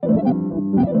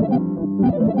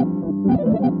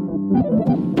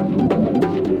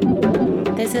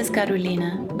is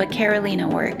Carolina, but Carolina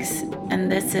works,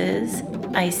 and this is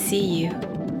I See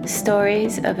You,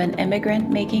 stories of an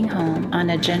immigrant making home on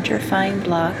a gentrifying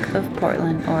block of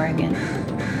Portland, Oregon.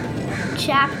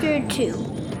 Chapter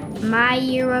 2, My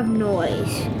Year of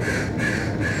Noise.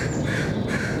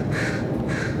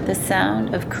 The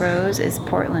sound of crows is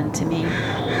Portland to me,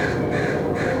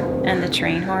 and the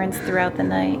train horns throughout the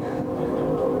night.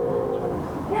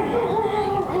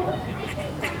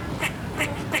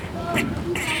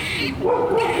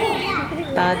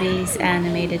 Bobby's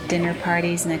animated dinner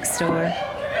parties next door.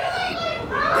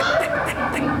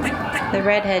 The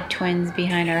redhead twins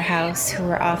behind our house who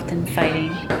are often fighting.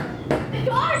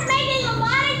 Door's making a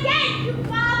lot of dents. You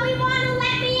probably want to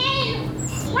let me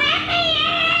in. Let me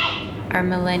in! Our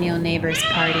millennial neighbors'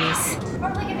 parties.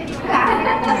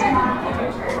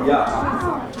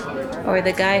 Or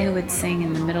the guy who would sing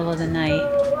in the middle of the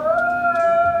night.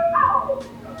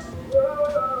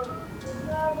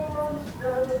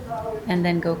 And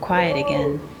then go quiet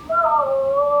again.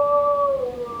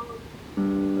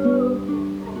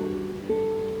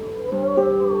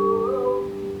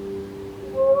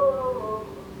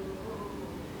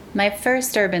 My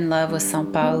first urban love was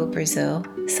São Paulo, Brazil.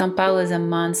 São Paulo is a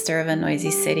monster of a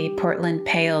noisy city. Portland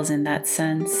pales in that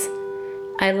sense.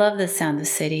 I love the sound of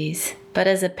cities, but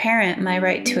as a parent, my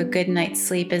right to a good night's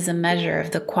sleep is a measure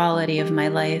of the quality of my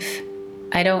life.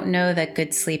 I don't know that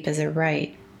good sleep is a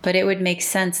right, but it would make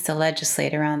sense to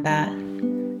legislate around that.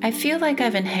 I feel like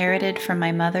I've inherited from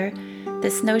my mother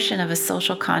this notion of a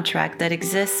social contract that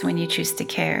exists when you choose to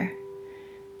care.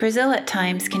 Brazil at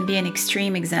times can be an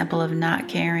extreme example of not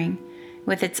caring,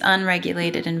 with its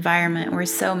unregulated environment where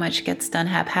so much gets done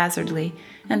haphazardly,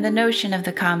 and the notion of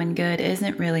the common good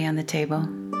isn't really on the table.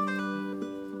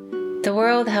 The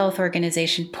World Health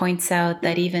Organization points out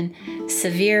that even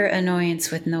severe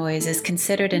annoyance with noise is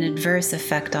considered an adverse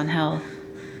effect on health,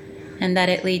 and that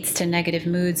it leads to negative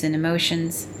moods and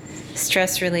emotions,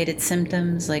 stress-related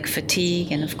symptoms like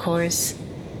fatigue, and of course,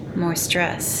 more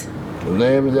stress. The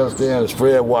name, you understand, is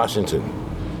Fred Washington.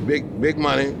 Big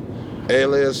money,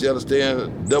 alias, you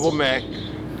understand, Double Mac,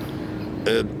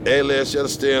 alias, you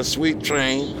understand, Sweet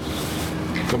Train,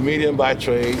 comedian by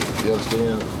trade, you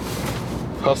understand,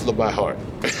 hustler by heart.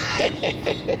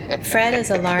 Fred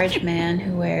is a large man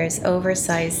who wears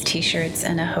oversized t-shirts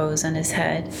and a hose on his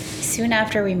head. Soon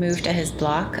after we moved to his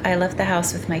block, I left the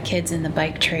house with my kids in the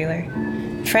bike trailer.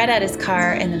 Fred had his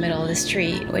car in the middle of the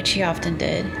street, which he often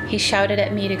did. He shouted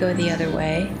at me to go the other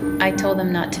way. I told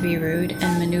him not to be rude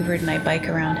and maneuvered my bike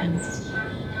around him.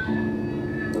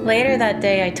 Later that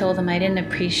day, I told him I didn't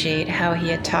appreciate how he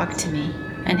had talked to me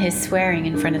and his swearing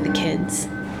in front of the kids.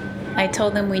 I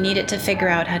told him we needed to figure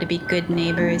out how to be good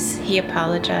neighbors. He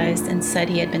apologized and said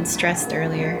he had been stressed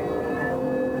earlier.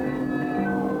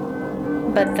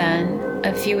 But then,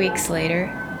 a few weeks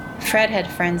later, Fred had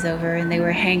friends over and they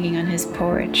were hanging on his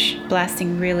porch,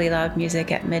 blasting really loud music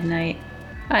at midnight.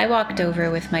 I walked over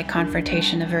with my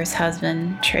confrontation-averse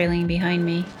husband trailing behind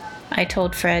me. I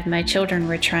told Fred my children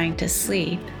were trying to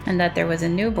sleep and that there was a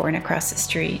newborn across the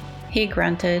street. He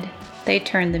grunted. They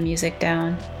turned the music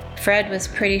down. Fred was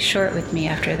pretty short with me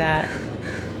after that,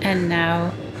 and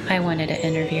now I wanted to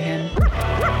interview him.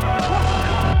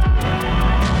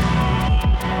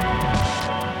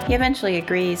 He eventually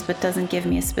agrees, but doesn't give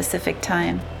me a specific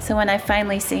time. So when I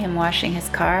finally see him washing his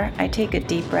car, I take a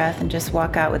deep breath and just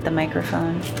walk out with the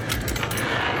microphone.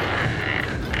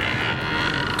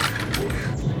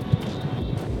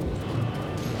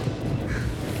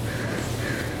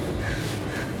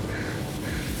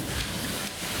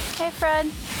 Hey,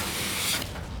 Fred.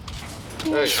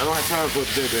 Hey, I don't have time for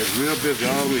today, baby. Real busy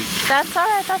all week. That's all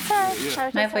right, that's all right. Yeah.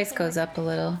 My voice goes up a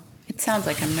little. It sounds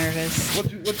like I'm nervous.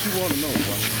 What you want to know,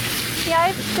 boy? Yeah,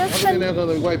 I've just Why didn't ask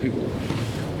other white people?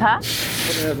 Huh?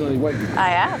 Why didn't ask other white people? I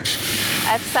have.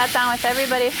 I've sat down with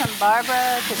everybody from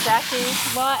Barbara to Jackie.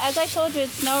 Well, as I told you,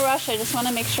 it's no rush. I just want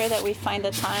to make sure that we find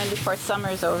the time before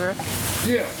summer's over.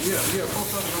 Yeah.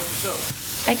 Post something on the show.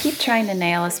 I keep trying to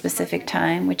nail a specific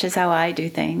time, which is how I do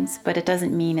things, but it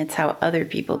doesn't mean it's how other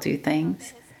people do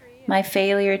things. My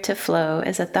failure to flow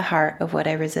is at the heart of what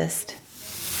I resist.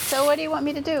 So what do you want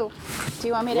me to do? Do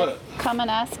you want me to come and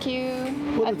ask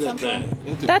you at some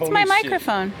point? That's my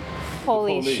microphone.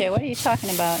 Holy shit, what are you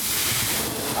talking about?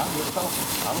 I'm just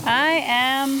talking. I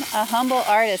am a humble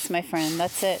artist, my friend.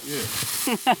 That's it.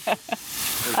 Yeah.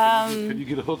 Can you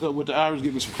get a hookup with the Irish?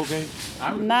 Give me some cocaine?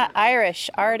 Not Irish,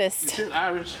 artist. You said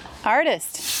Irish?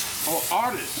 Artist. Oh,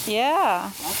 artist. Yeah. I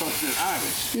thought you said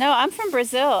Irish. No, I'm from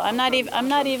Brazil. I'm not even I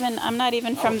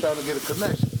from. was trying to get a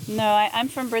connection. No, I'm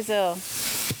from Brazil.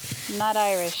 Not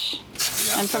Irish.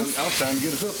 I'm from I was trying to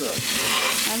get us hooked up.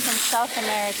 I'm from South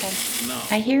America. No.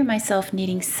 I hear myself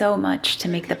needing so much to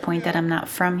make the point that I'm not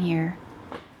from here.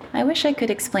 I wish I could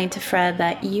explain to Fred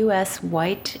that US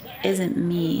white isn't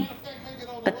me.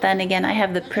 But then again, I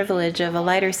have the privilege of a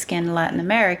lighter-skinned Latin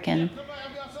American,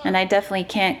 and I definitely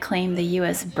can't claim the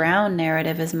US brown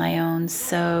narrative as my own,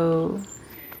 so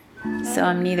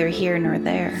I'm neither here nor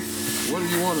there. What do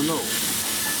you want to know?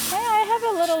 I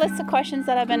have a little list of questions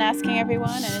that I've been asking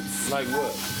everyone, and it's, Like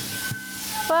what?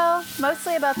 well,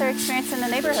 mostly about their experience in the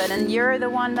neighborhood, and you're the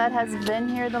one that has been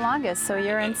here the longest, so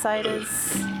your insight is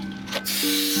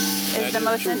the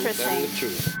most interesting. That is true.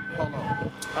 Hold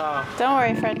on. Don't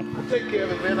worry, Fred. Take care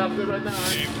of it, man. Out there right now.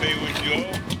 You pay with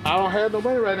Joe? I don't have no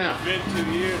money right now. Been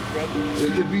 2 years, brother.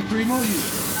 It could be 3 more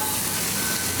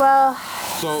years. Well,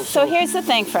 So so here's the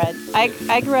thing, Fred.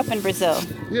 I grew up in Brazil.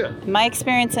 yeah. My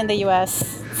experience in the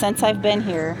U.S. since I've been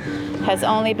here has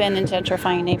only been in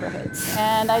gentrifying neighborhoods.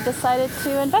 And I decided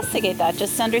to investigate that,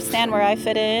 just to understand where I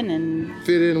fit in and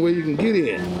Fit in where you can get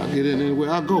in. I get in anywhere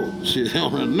I go. Shit, I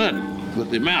don't run nothing but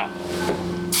the mouth.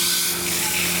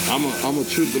 I'm a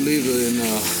true believer in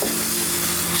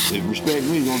if you respect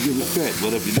me, you're gonna give respect.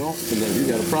 But if you don't, then you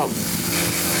got a problem.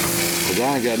 Cause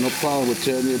I ain't got no problem with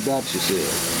telling you about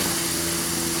yourself.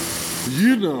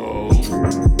 You know.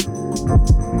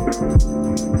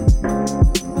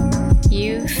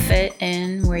 you fit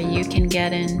in where you can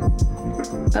get in,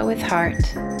 but with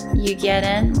heart. You get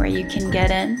in where you can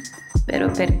get in, pero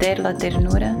perder la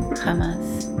ternura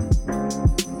jamás.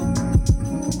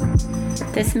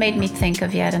 This made me think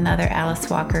of yet another Alice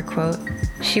Walker quote.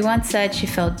 She once said she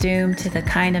felt doomed to the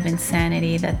kind of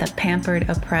insanity that the pampered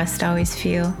oppressed always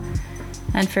feel,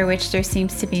 and for which there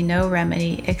seems to be no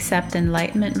remedy except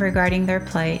enlightenment regarding their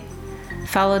plight,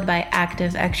 followed by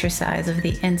active exercise of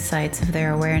the insights of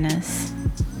their awareness.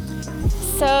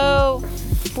 So,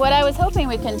 what I was hoping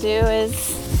we can do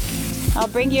is, I'll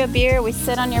bring you a beer, we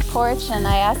sit on your porch, and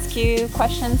I ask you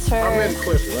questions for, I'm in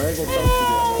question. I ain't gonna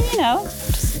talk to you. you know,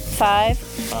 just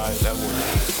 5. All right, that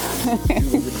works. You can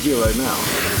get the deal right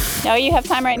now. Oh, you have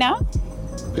time right now?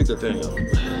 Pick the thing up.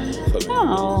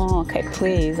 Oh, okay,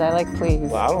 please. I like please.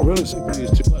 Well, I don't really say please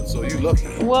too much, so you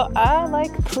lucky. Well, I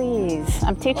like please.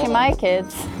 I'm teaching my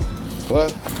kids.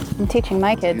 What? I'm teaching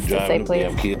my kids to say Driving please.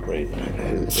 damn kid crazy.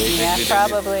 Yeah,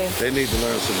 probably. They need to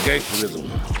learn some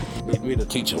gangsterism. Need me to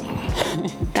teach them.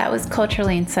 That was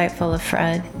culturally insightful of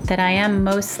Fred, that I am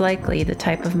most likely the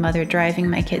type of mother driving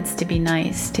my kids to be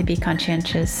nice, to be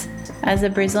conscientious. As a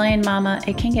Brazilian mama,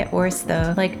 it can get worse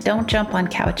though. Like, don't jump on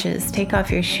couches, take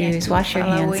off your shoes, wash your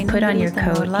hands, put on your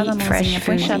coat, eat fresh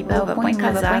food, põe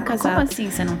casaco. Como assim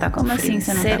você não tá com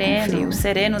frio?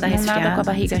 Sereno da resfriada, com a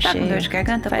barriga cheia, com dor de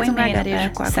garganta, põe um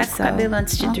gargarejo com água, seca o cabelo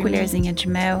antes de dormir, colherzinha de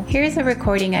mel. Here's a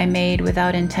recording I made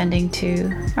without intending to.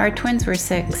 Our twins were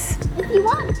 6. If you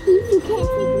want peace, you can't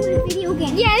take away a video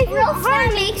game. Yeah, if your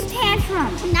son makes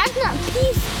tantrums. That's not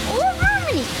peace or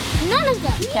harmony. None of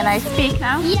them. Can I speak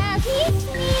now? Yeah, peace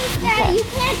means that you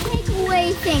can't take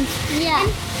away things. Yeah.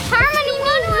 And harmony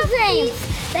means the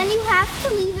same. Then you have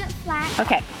to leave it flat.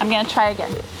 Okay, I'm gonna try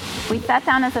again. We sat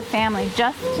down as a family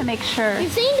just to make sure. You're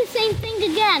saying the same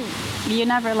thing again. You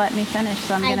never let me finish,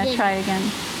 so I'm I gonna did. try again.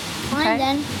 Fine Okay.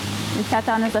 then. We sat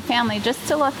down as a family just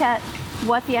to look at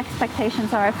what the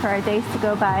expectations are for our days to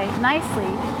go by nicely.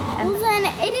 Well then,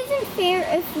 it isn't fair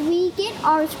if we get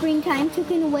our screen time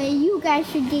taken away. You guys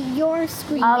should get your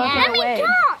screen I'll time. get Let me away.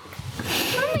 talk.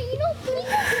 Mama, you know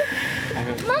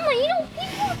people. Mama, you know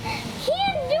people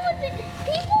can't do it.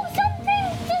 People, some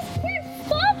things just can't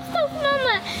stop stuff,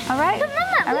 Mama. All right. But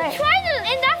Mama, All we right. tried it,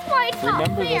 and that's why it's not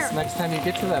Remember fair. this next time you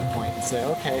get to that point and say,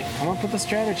 okay, come up with a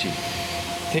strategy.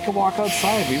 Take a walk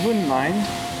outside. We wouldn't mind.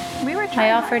 We were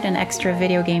trying. I offered an extra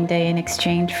video game day in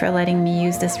exchange for letting me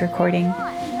use this recording.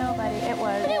 No, buddy, it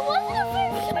was. But it wasn't a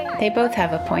fair shot. They both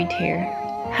have a point here.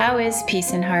 How is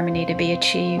peace and harmony to be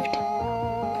achieved?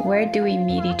 Where do we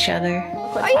meet each other?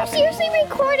 Are you seriously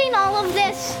recording all of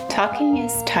this? Talking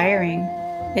is tiring.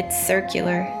 It's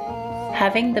circular.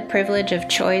 Having the privilege of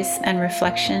choice and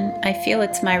reflection, I feel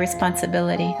it's my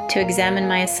responsibility to examine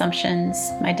my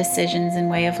assumptions, my decisions and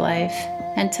way of life,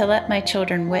 and to let my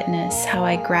children witness how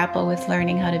I grapple with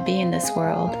learning how to be in this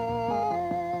world.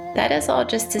 That is all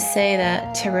just to say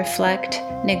that to reflect,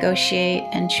 negotiate,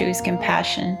 and choose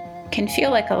compassion can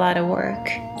feel like a lot of work.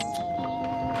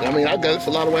 I mean, I got it's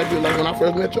a lot of ways to do it. Like when I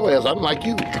first met your ass, I didn't like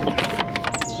you.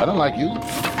 I didn't like you.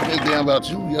 I didn't damn about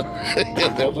you.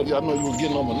 That's what I know you was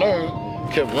getting on my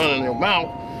nerves. Kept running your mouth.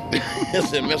 And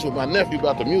said mess with my nephew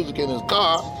about the music in his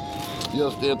car. You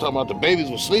understand? Talking about the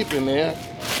babies were sleeping there.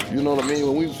 You know what I mean?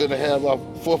 When we was finna have our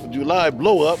 4th of July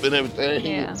blow up and everything.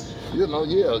 Yeah.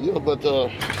 But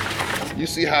you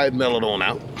see how it mellowed on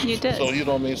out. You did. So, you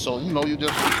know what I mean? So, you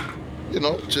just,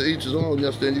 to each his own, you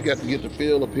understand? You got to get the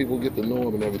feel of people, get to know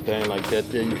them and everything like that.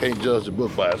 Then you can't judge the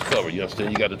book by its cover, you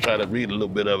understand? You got to try to read a little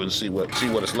bit of it and see what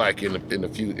it's like in a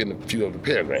few of the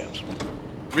paragraphs.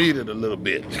 Read it a little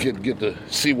bit, get to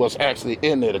see what's actually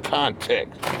in there, the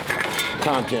contents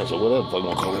or whatever I'm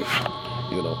gonna call it,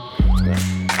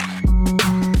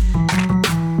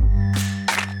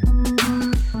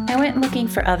 I went looking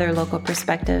for other local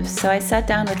perspectives, so I sat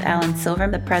down with Alan Silver,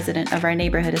 the president of our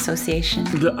neighborhood association.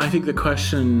 I think the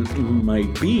question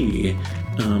might be,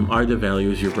 are the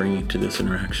values you're bringing to this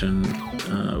interaction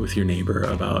with your neighbor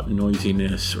about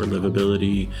noisiness or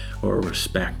livability or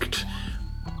respect,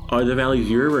 are the values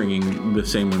you're bringing the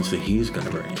same ones that he's going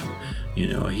to bring?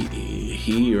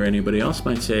 He or anybody else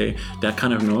might say that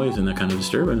kind of noise and that kind of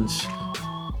disturbance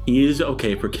is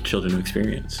okay for children to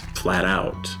experience, flat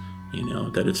out.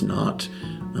 That it's not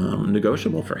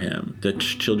negotiable for him, that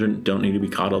children don't need to be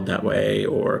coddled that way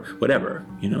or whatever,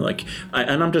 and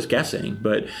I'm just guessing,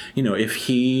 but, if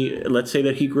let's say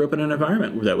that he grew up in an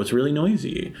environment that was really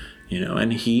noisy,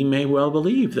 and he may well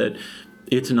believe that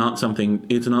it's not something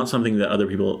that other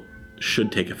people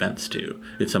should take offense to.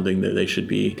 It's something that they should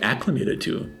be acclimated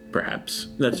to, perhaps.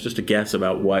 That's just a guess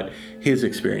about what his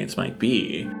experience might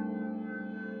be.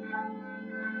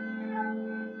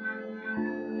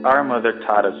 Our mother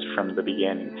taught us from the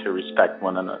beginning to respect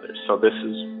one another. So this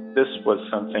was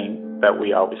something that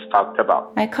we always talked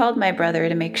about. I called my brother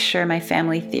to make sure my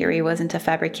family theory wasn't a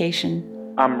fabrication.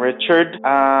 I'm Richard.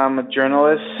 I'm a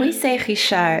journalist. We say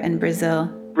Richard in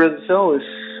Brazil. Brazil is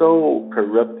so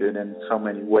corrupted in so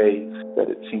many ways that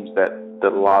it seems that the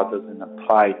law doesn't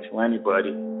apply to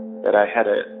anybody, that I had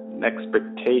an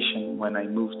expectation when I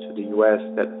moved to the U.S.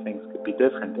 that things could be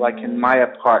different. Like in my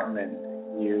apartment,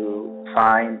 you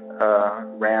sign a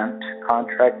rent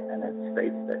contract and it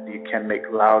states that you can make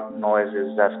loud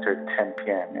noises after 10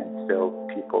 p.m. and still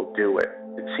people do it.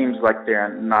 It seems like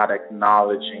they're not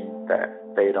acknowledging that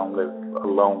they don't live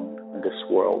alone in this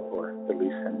world, or at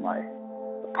least in my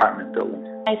apartment building.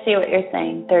 I see what you're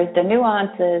saying. There's the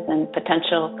nuances and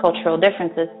potential cultural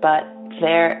differences, but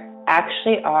there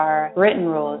actually are written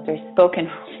rules, there's spoken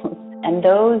rules, and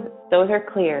those are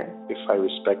clear. If I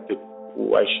respect it,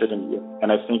 why shouldn't you?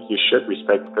 And I think you should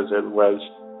respect, because otherwise,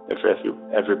 if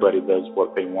everybody does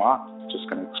what they want, it's just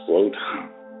going to explode.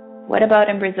 What about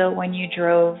in Brazil when you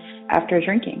drove after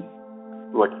drinking?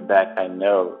 Looking back, I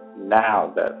know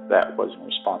now that wasn't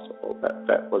responsible,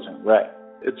 that wasn't right.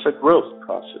 It's a growth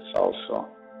process also.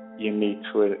 You need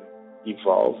to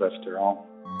evolve after all.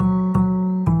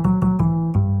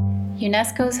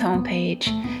 UNESCO's homepage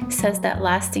says that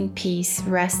lasting peace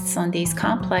rests on these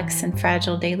complex and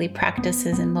fragile daily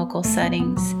practices in local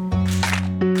settings.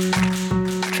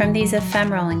 From these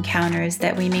ephemeral encounters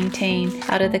that we maintain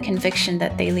out of the conviction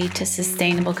that they lead to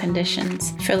sustainable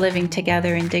conditions for living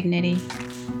together in dignity.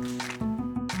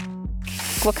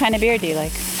 What kind of beer do you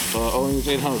like? Only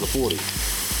 840.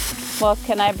 Well,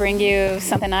 can I bring you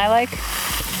something I like?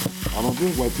 I don't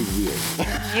drink white people beer.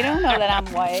 You don't know that I'm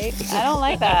white. I don't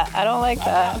like that.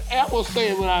 I will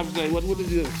say what I'm saying. What did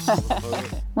you?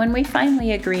 When we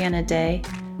finally agree on a day,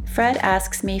 Fred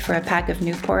asks me for a pack of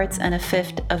Newports and a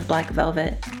fifth of Black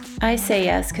Velvet. I say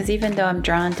yes, because even though I'm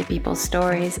drawn to people's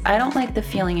stories, I don't like the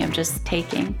feeling of just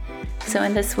taking. So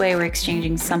in this way, we're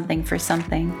exchanging something for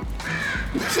something.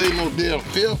 This ain't no damn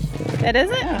fifth. It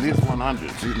isn't? These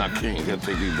 100. He's not king. He'll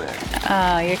take these back.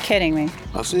 Oh, you're kidding me.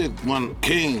 I said one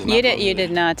king. You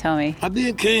did not tell me. I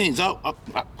did kings. I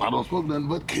don't smoke nothing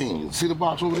but kings. See the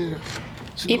box over there?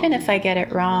 Even if I get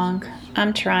it wrong,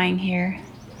 I'm trying here.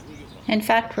 In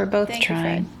fact, we're both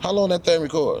trying. How long that thing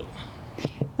record?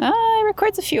 It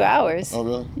records a few hours. Oh,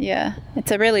 really? Yeah,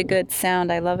 it's a really good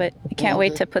sound. I love it. I can't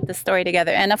wait to put the story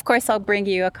together. And of course, I'll bring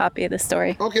you a copy of the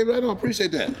story. Okay, right on.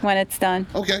 Appreciate that. When it's done.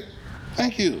 Okay.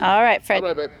 Thank you. All right, Fred. All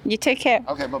right, babe. You take care.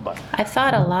 Okay, bye-bye. I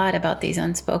thought a lot about these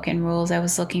unspoken rules I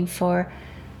was looking for.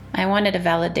 I wanted a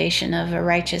validation of a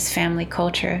righteous family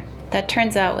culture. That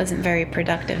turns out wasn't very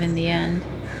productive in the end.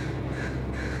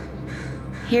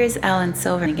 Here's Alan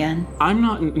Silver again. I'm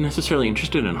not necessarily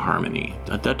interested in harmony.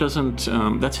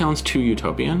 That sounds too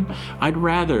utopian. I'd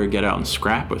rather get out and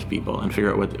scrap with people and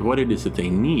figure out what it is that they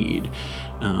need.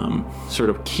 Sort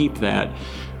of keep that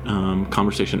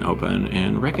conversation open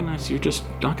and recognize you're just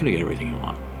not going to get everything you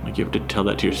want. Like, you have to tell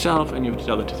that to yourself, and you have to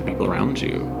tell that to the people around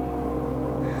you.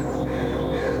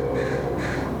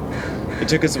 It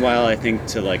took us a while, I think,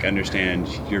 to understand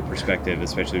your perspective,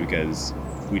 especially because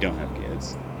we don't have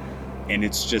kids. And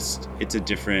it's a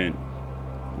different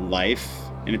life,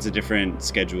 and it's a different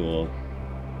schedule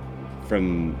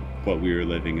from what we were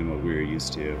living and what we were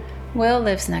used to. Will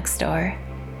lives next door.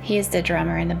 He is the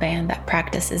drummer in the band that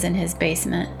practices in his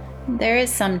basement. There is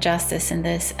some justice in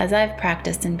this, as I've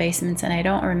practiced in basements and I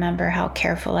don't remember how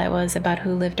careful I was about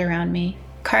who lived around me.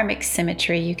 Karmic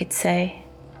symmetry, you could say.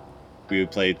 We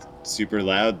would play super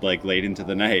loud, like late into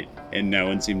the night, and no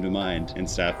one seemed to mind and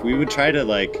stuff. We would try to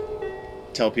like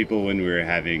tell people when we were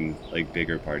having like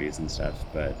bigger parties and stuff,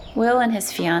 but... Will and his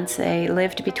fiancée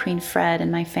lived between Fred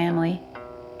and my family.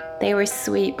 They were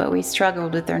sweet, but we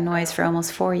struggled with their noise for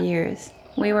almost 4 years.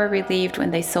 We were relieved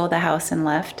when they sold the house and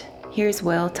left. Here's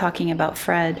Will talking about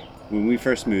Fred. When we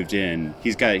first moved in,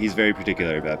 he's very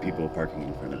particular about people parking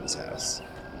in front of his house.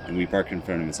 And we parked in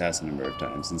front of his house a number of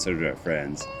times, and so did our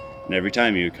friends. And every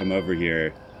time he would come over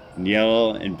here and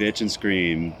yell and bitch and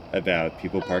scream about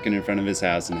people parking in front of his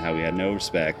house and how we had no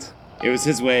respect. It was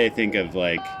his way, I think, of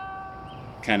like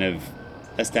kind of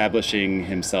establishing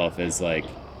himself as like,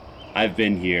 I've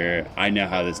been here, I know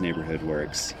how this neighborhood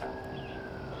works.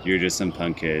 You're just some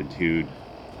punk kid who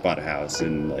bought a house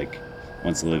and like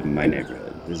wants to live in my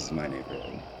neighborhood. This is my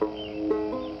neighborhood.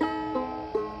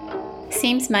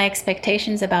 Seems my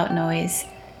expectations about noise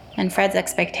and Fred's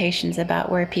expectations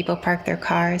about where people park their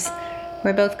cars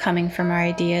were both coming from our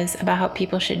ideas about how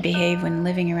people should behave when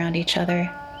living around each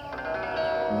other.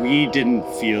 We didn't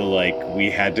feel like we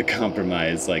had to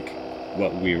compromise like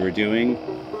what we were doing,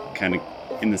 kind of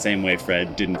in the same way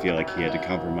Fred didn't feel like he had to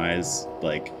compromise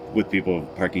like with people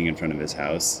parking in front of his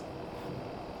house.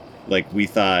 Like we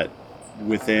thought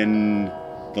within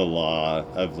the law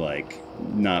of like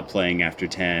not playing after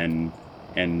 10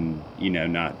 and, you know,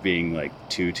 not being like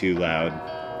too loud,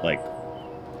 like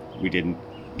we didn't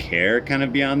care kind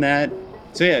of beyond that.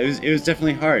 So yeah, it was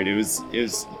definitely hard. It was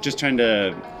just trying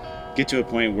to get to a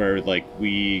point where like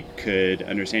we could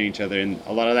understand each other, and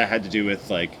a lot of that had to do with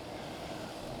like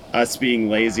us being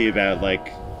lazy about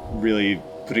like really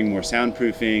putting more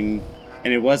soundproofing.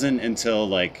 And it wasn't until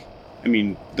like, I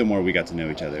mean, the more we got to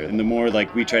know each other and the more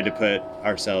like we tried to put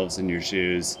ourselves in your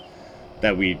shoes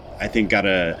that we, I think, got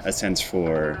a sense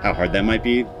for how hard that might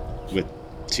be with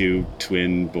 2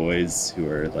 twin boys who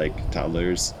are like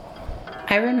toddlers.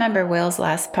 I remember Will's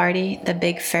last party, the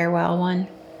big farewell one.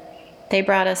 They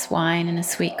brought us wine and a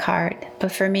sweet card,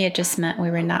 but for me it just meant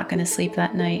we were not going to sleep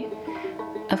that night.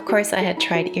 Of course I had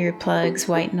tried earplugs,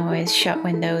 white noise, shut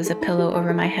windows, a pillow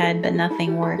over my head, but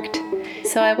nothing worked.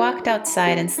 So I walked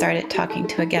outside and started talking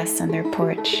to a guest on their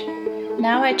porch.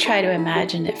 Now I try to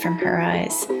imagine it from her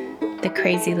eyes. The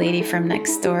crazy lady from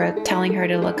next door telling her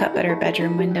to look up at her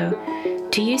bedroom window.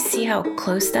 Do you see how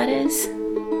close that is?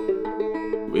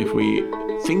 If we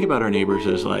think about our neighbors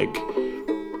as like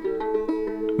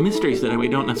mysteries that we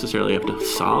don't necessarily have to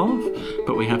solve,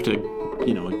 but we have to,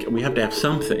 you know, we have to have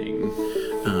something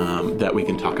that we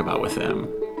can talk about with them.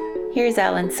 Here's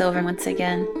Alan Silver once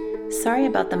again. Sorry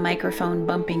about the microphone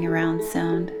bumping around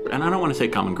sound. And I don't want to say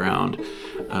common ground,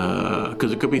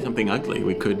 because it could be something ugly.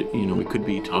 We could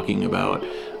be talking about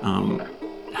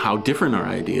how different our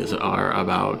ideas are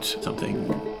about something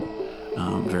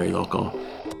very local.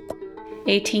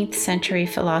 18th century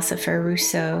philosopher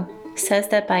Rousseau says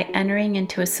that by entering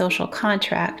into a social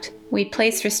contract, we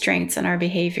place restraints on our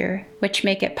behavior, which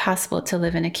make it possible to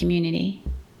live in a community.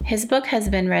 His book has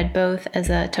been read both as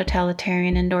a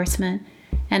totalitarian endorsement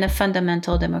and a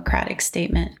fundamental democratic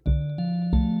statement.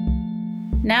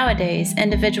 Nowadays,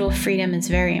 individual freedom is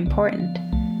very important,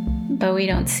 but we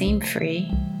don't seem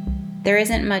free. There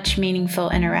isn't much meaningful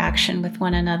interaction with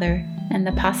one another, and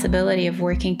the possibility of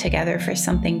working together for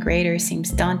something greater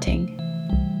seems daunting.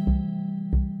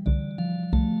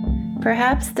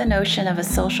 Perhaps the notion of a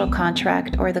social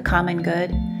contract or the common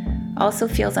good also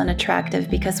feels unattractive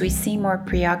because we seem more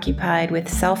preoccupied with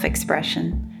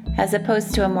self-expression as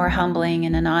opposed to a more humbling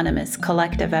and anonymous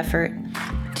collective effort.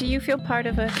 Do you feel part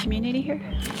of a community here?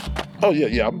 Oh,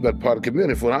 yeah, I'm a part of the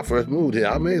community. When I first moved here,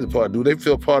 I made the part. Do they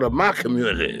feel part of my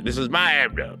community? This is my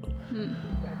area.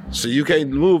 So you can't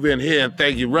move in here and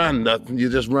think you run nothing. You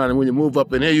just running. When you move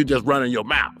up in here, you just running your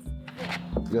mouth.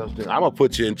 You understand? I'm going to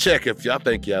put you in check if y'all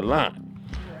think you're lying.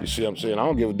 You see what I'm saying? I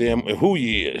don't give a damn who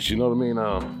you is. You know what I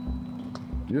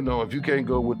mean? You know, if you can't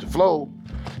go with the flow,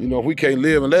 you know, if we can't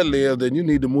live and let live, then you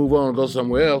need to move on and go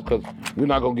somewhere else because we're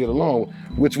not going to get along,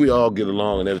 which we all get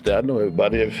along and everything. I know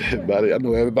everybody. I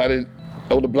know everybody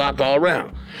on the block all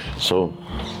around. So,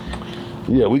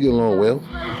 yeah, we get along well.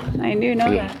 I do know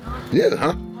that. Yeah,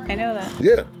 huh? I know that.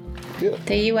 Yeah.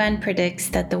 The UN predicts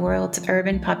that the world's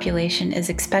urban population is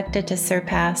expected to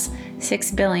surpass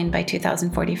 6 billion by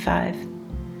 2045.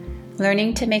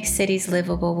 Learning to make cities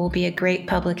livable will be a great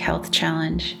public health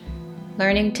challenge.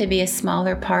 Learning to be a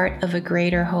smaller part of a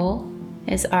greater whole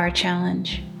is our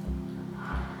challenge.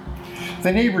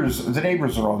 The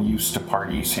neighbors are all used to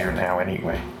parties here now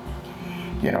anyway.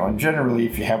 And generally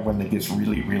if you have one that gets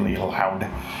really, really loud,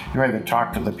 you either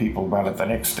talk to the people about it the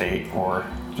next day or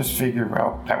just figure,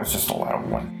 well, that was just a loud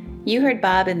one. You heard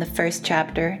Bob in the first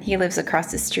chapter. He lives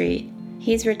across the street.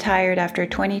 He's retired after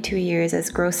 22 years as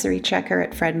grocery checker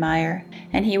at Fred Meyer,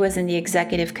 and he was in the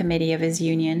executive committee of his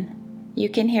union. You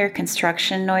can hear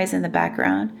construction noise in the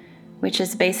background, which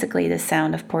is basically the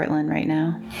sound of Portland right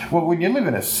now. Well, when you live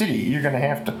in a city, you're going to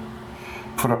have to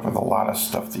put up with a lot of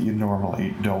stuff that you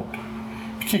normally don't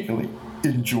particularly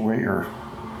enjoy or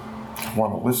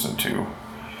want to listen to.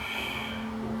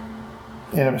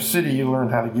 In a city, you learn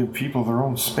how to give people their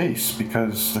own space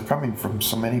because they're coming from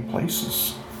so many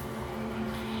places.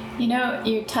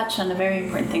 You touch on a very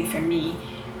important thing for me.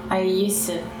 I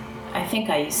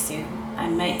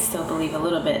might still believe a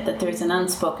little bit that there's an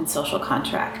unspoken social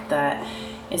contract that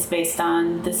is based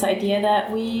on this idea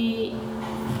that we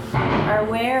are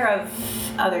aware of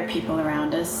other people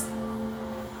around us.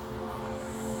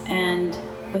 And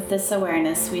with this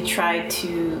awareness, we try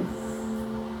to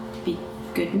be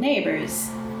good neighbors.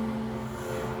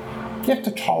 You have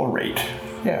to tolerate.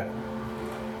 Yeah.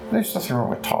 There's nothing wrong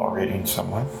with tolerating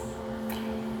someone.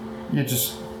 You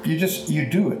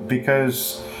do it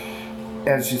because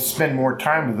as you spend more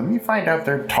time with them, you find out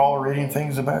they're tolerating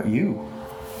things about you.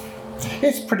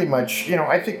 It's pretty much,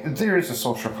 I think that there is a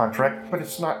social contract, but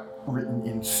it's not written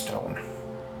in stone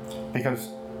because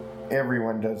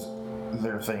everyone does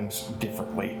their things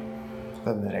differently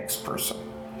than the next person.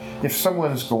 If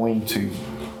someone's going to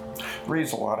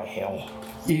raise a lot of hell,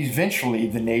 eventually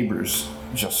the neighbors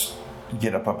just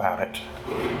get up about it.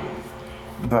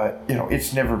 But,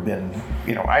 it's never been,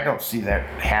 I don't see that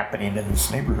happening in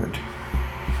this neighborhood.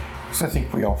 Because I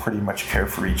think we all pretty much care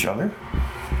for each other.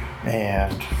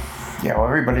 And,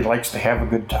 everybody likes to have a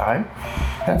good time.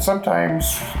 And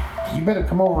sometimes you better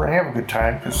come over and have a good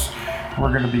time because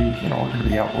we're going to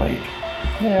be out late.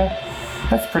 Yeah,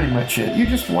 that's pretty much it. You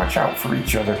just watch out for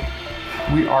each other.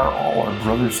 We are all our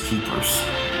brother's keepers.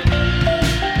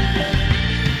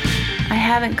 I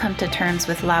haven't come to terms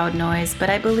with loud noise, but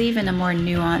I believe in a more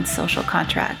nuanced social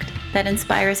contract that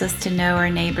inspires us to know our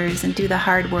neighbors and do the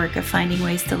hard work of finding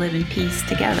ways to live in peace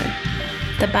together.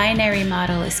 The binary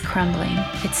model is crumbling.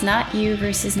 It's not you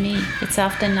versus me. It's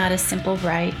often not a simple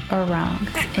right or wrong.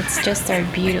 It's just our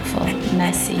beautiful,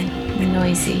 messy,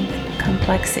 noisy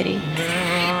complexity.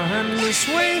 There are endless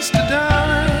ways to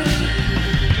die.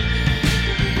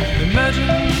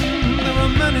 Imagine there are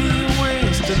many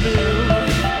ways to live.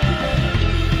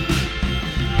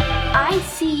 I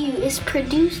See You is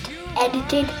produced,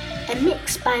 edited, and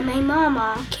mixed by my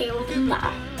mama,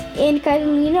 Carolina. And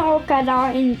Carolina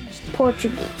Alcadar in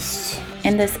Portuguese.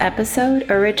 In this episode,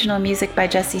 original music by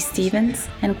Jesse Stevens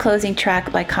and closing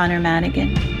track by Connor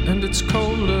Madigan. And it's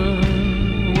colder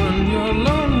when you're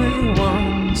lonely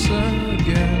once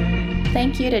again.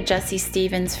 Thank you to Jesse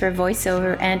Stevens for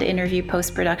voiceover and interview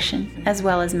post-production, as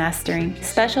well as mastering.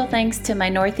 Special thanks to my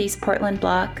Northeast Portland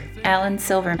block, Alan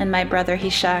Silver, and my brother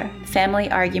Hishar. Family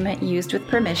argument used with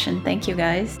permission. Thank you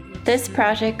guys. This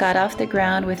project got off the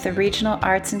ground with the Regional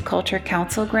Arts and Culture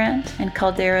Council grant and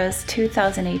Caldera's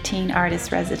 2018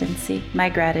 Artist Residency. My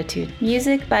gratitude.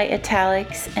 Music by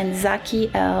Italics and Zaki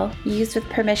L, used with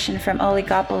permission from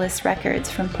Oligopolis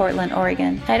Records from Portland,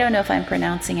 Oregon. I don't know if I'm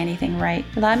pronouncing anything right.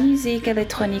 La Musique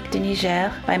Électronique de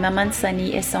Niger by Maman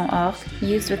Sani et son orgue,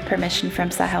 used with permission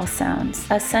from Sahel Sounds.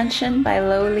 Ascension by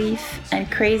Low Leaf and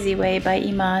Crazy Way by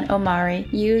Iman Omari,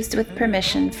 used with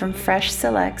permission from Fresh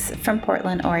Selects from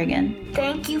Portland, Oregon.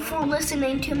 Thank you for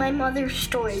listening to my mother's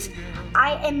stories.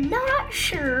 I am not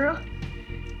sure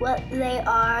what they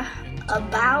are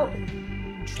about.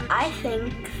 I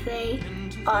think they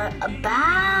are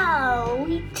about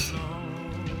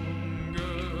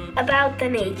the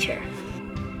nature.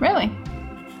 Really?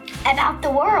 About the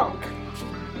world.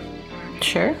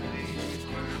 Sure.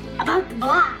 About the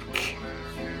black.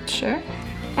 Sure.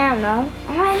 I don't know.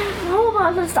 I don't know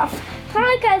about this stuff.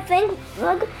 Like I think,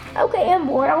 okay, I'm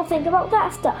bored, I'll think about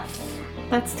that stuff.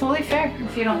 That's totally fair.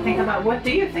 If you don't think about, what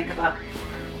do you think about?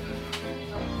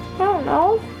 I don't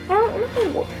know.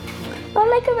 I'll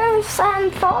make a very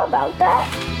sad thought about that.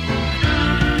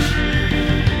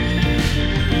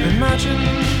 Imagine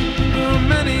there are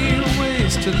many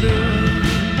ways to live,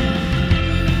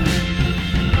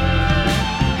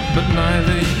 but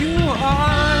neither you or I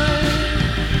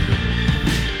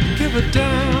give a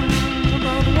damn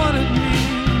about what it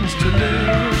means to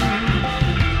live.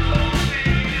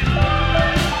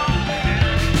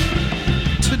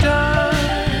 To die.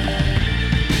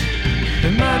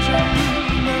 Imagine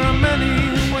there are many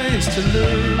ways to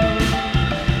live,